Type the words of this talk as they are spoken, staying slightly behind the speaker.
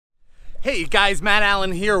Hey guys, Matt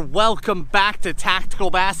Allen here. Welcome back to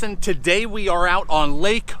Tactical Bassin. Today we are out on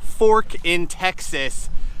Lake Fork in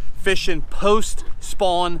Texas fishing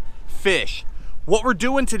post-spawn fish. What we're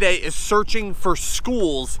doing today is searching for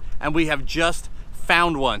schools, and we have just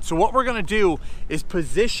found one. So what we're gonna do is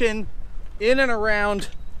position in and around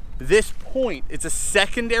this point. It's a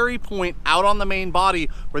secondary point out on the main body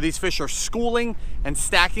where these fish are schooling and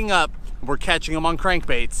stacking up. We're catching them on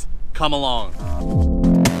crankbaits. Come along.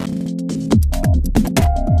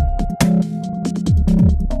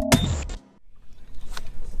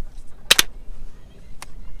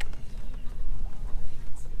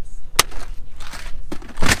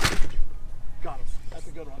 Got him. That's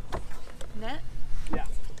a good one. Net? Yeah.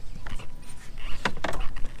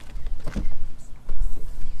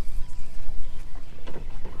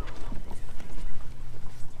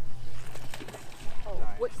 Oh,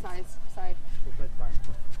 which side? Side. That's fine.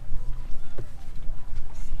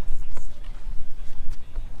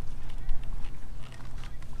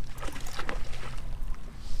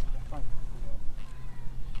 Fine.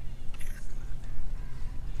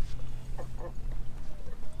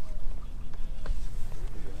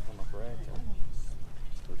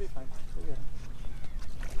 It'll be fine. We'll get it.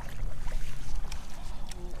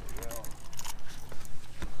 There we go.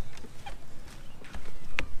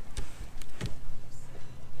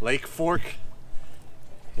 Lake Fork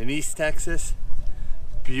in East Texas.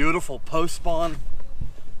 Beautiful post-spawn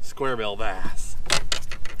squarebill bass.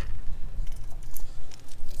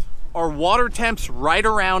 Our water temp's right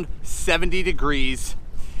around 70 degrees.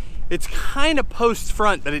 It's kind of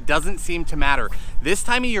post-front, but it doesn't seem to matter. This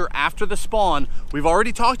time of year after the spawn, we've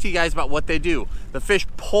already talked to you guys about what they do. The fish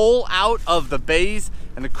pull out of the bays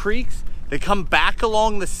and the creeks. They come back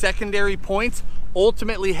along the secondary points,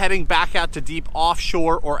 ultimately heading back out to deep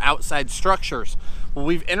offshore or outside structures. Well,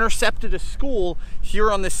 we've intercepted a school here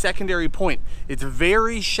on this secondary point. It's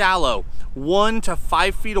very shallow, 1 to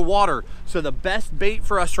 5 feet of water. So the best bait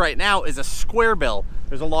for us right now is a squarebill.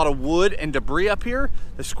 There's a lot of wood and debris up here.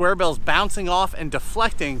 The squarebill's bouncing off and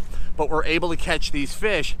deflecting, but we're able to catch these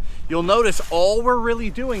fish. You'll notice all we're really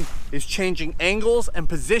doing is changing angles and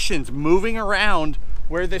positions, moving around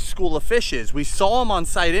where this school of fish is. We saw them on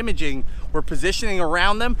site imaging. We're positioning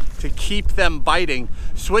around them to keep them biting,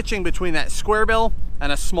 switching between that squarebill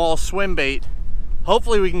and a small swim bait.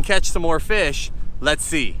 Hopefully we can catch some more fish. Let's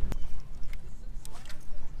see.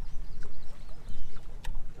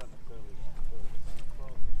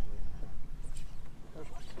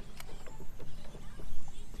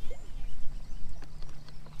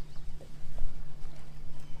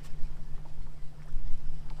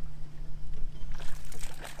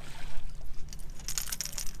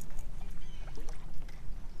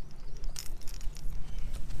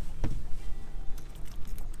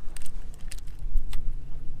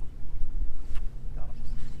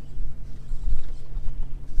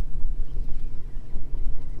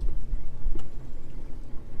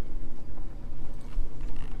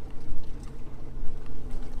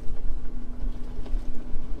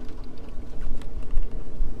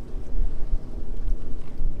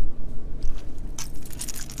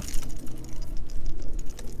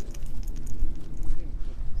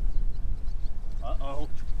 Uh-oh.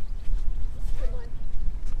 Good one.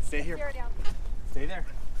 Stay here. Zero down. Stay there.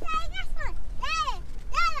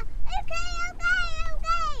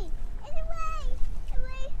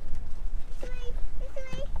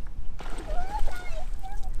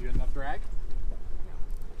 You got enough drag?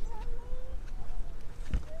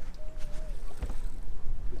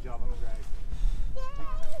 Good job on the drag.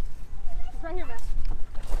 It's right here, Matt.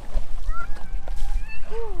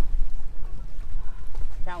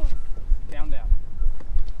 Talons. Down, down.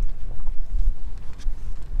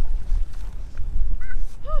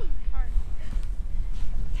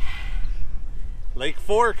 Lake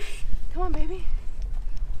Fork. Come on, baby.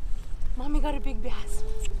 Mommy got a big bass.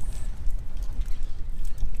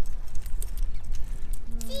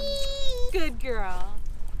 Good girl.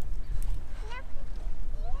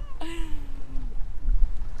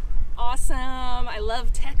 Awesome. I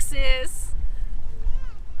love Texas.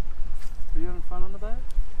 Are you having fun on the boat?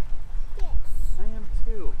 Yes. I am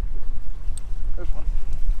too. There's one.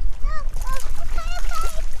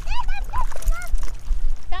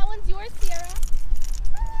 That one's yours, Sierra.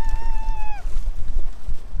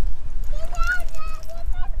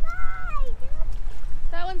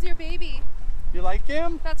 That one's your baby. You like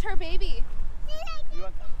him? That's her baby. You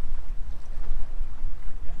want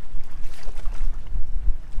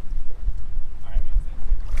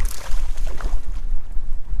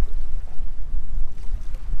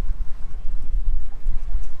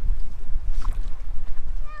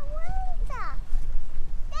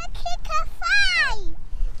Kick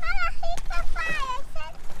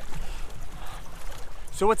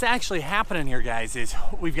So what's actually happening here, guys, is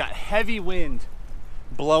we've got heavy wind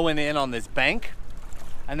blowing in on this bank,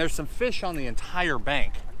 and there's some fish on the entire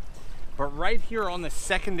bank. But right here on the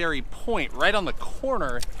secondary point, right on the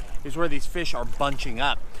corner, is where these fish are bunching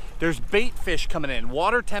up. There's bait fish coming in.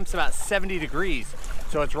 Water temp's about 70 degrees.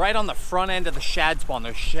 So it's right on the front end of the shad spawn.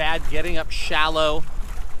 There's shad getting up shallow,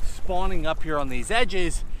 spawning up here on these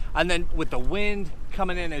edges. And then with the wind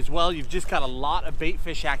coming in as well, you've just got a lot of bait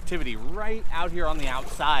fish activity right out here on the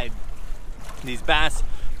outside. These bass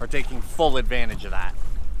are taking full advantage of that.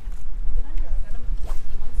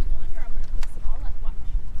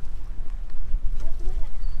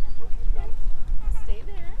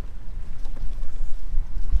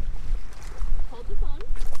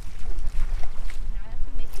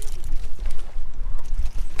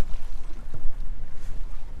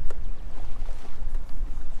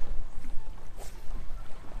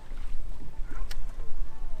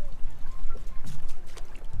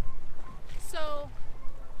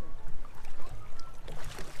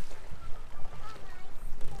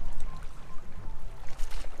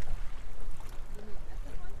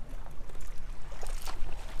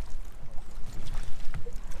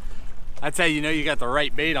 That's how you know you got the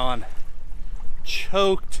right bait on.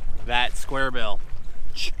 Choked that square bill.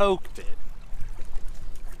 Choked it.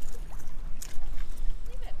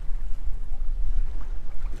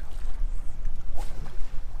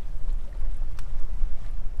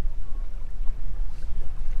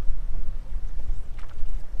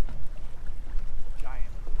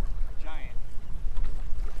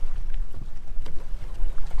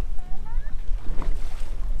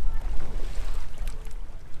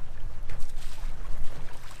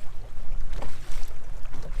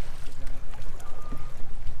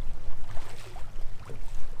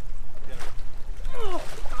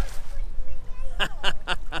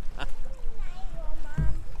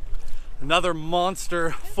 Another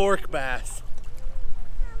monster fork bass.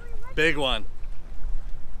 Big one.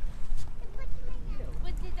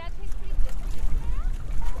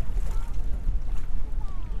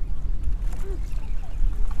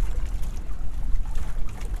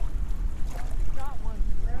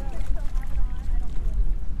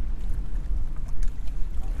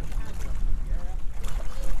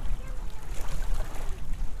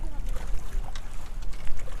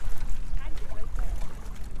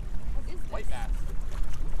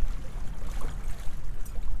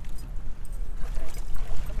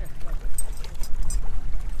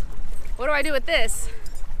 What do I do with this?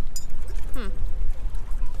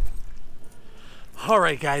 All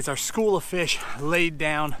right, guys, our school of fish laid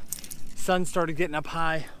down. Sun started getting up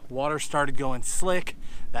high. Water started going slick.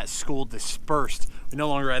 That school dispersed. We no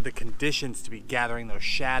longer had the conditions to be gathering those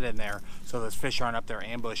shad in there, so those fish aren't up there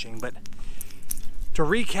ambushing. But to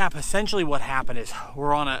recap, essentially what happened is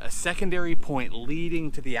we're on a secondary point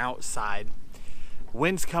leading to the outside.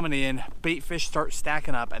 Wind's coming in, bait fish start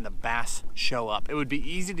stacking up, and the bass show up. It would be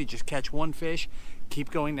easy to just catch one fish,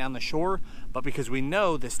 keep going down the shore, but because we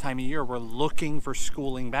know this time of year we're looking for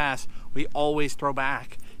schooling bass, we always throw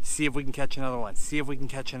back, see if we can catch another one, see if we can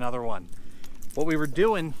catch another one. What we were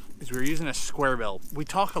doing is we were using a square bill. We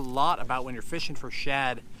talk a lot about when you're fishing for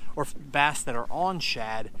shad or bass that are on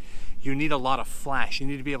shad, you need a lot of flash. You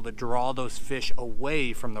need to be able to draw those fish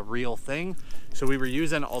away from the real thing. So we were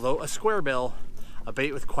using, although a square bill, a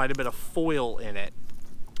bait with quite a bit of foil in it.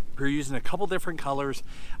 We were using a couple different colors,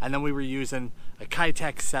 and then we were using a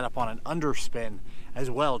Kitech setup on an underspin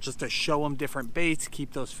as well, just to show them different baits,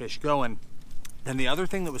 keep those fish going. Then the other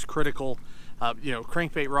thing that was critical,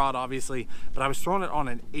 crankbait rod obviously, but I was throwing it on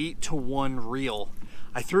an 8-to-1 reel.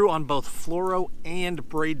 I threw on both fluoro and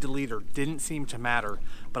braid deleter, didn't seem to matter,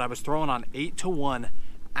 but I was throwing on 8-to-1,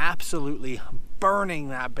 absolutely burning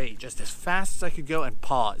that bait just as fast as I could go and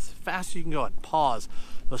pause. Fast as you can go and pause.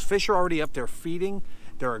 Those fish are already up there feeding.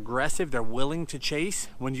 They're aggressive. They're willing to chase.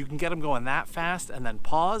 When you can get them going that fast and then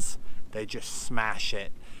pause, they just smash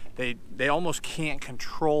it. They almost can't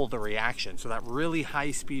control the reaction. So that really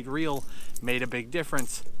high speed reel made a big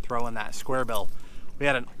difference throwing that square bill. We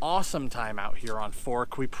had an awesome time out here on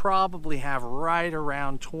Fork. We probably have right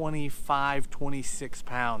around 25, 26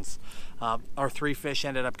 pounds. Our three fish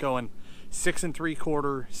ended up going 6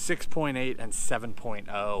 3/4, 6.8, and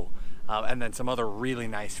 7.0. And then some other really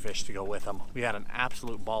nice fish to go with them. We had an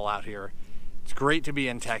absolute ball out here. It's great to be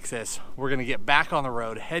in Texas. We're gonna get back on the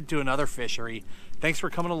road, head to another fishery. Thanks for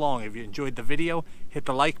coming along. If you enjoyed the video, hit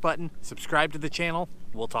the like button, subscribe to the channel.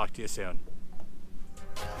 We'll talk to you soon.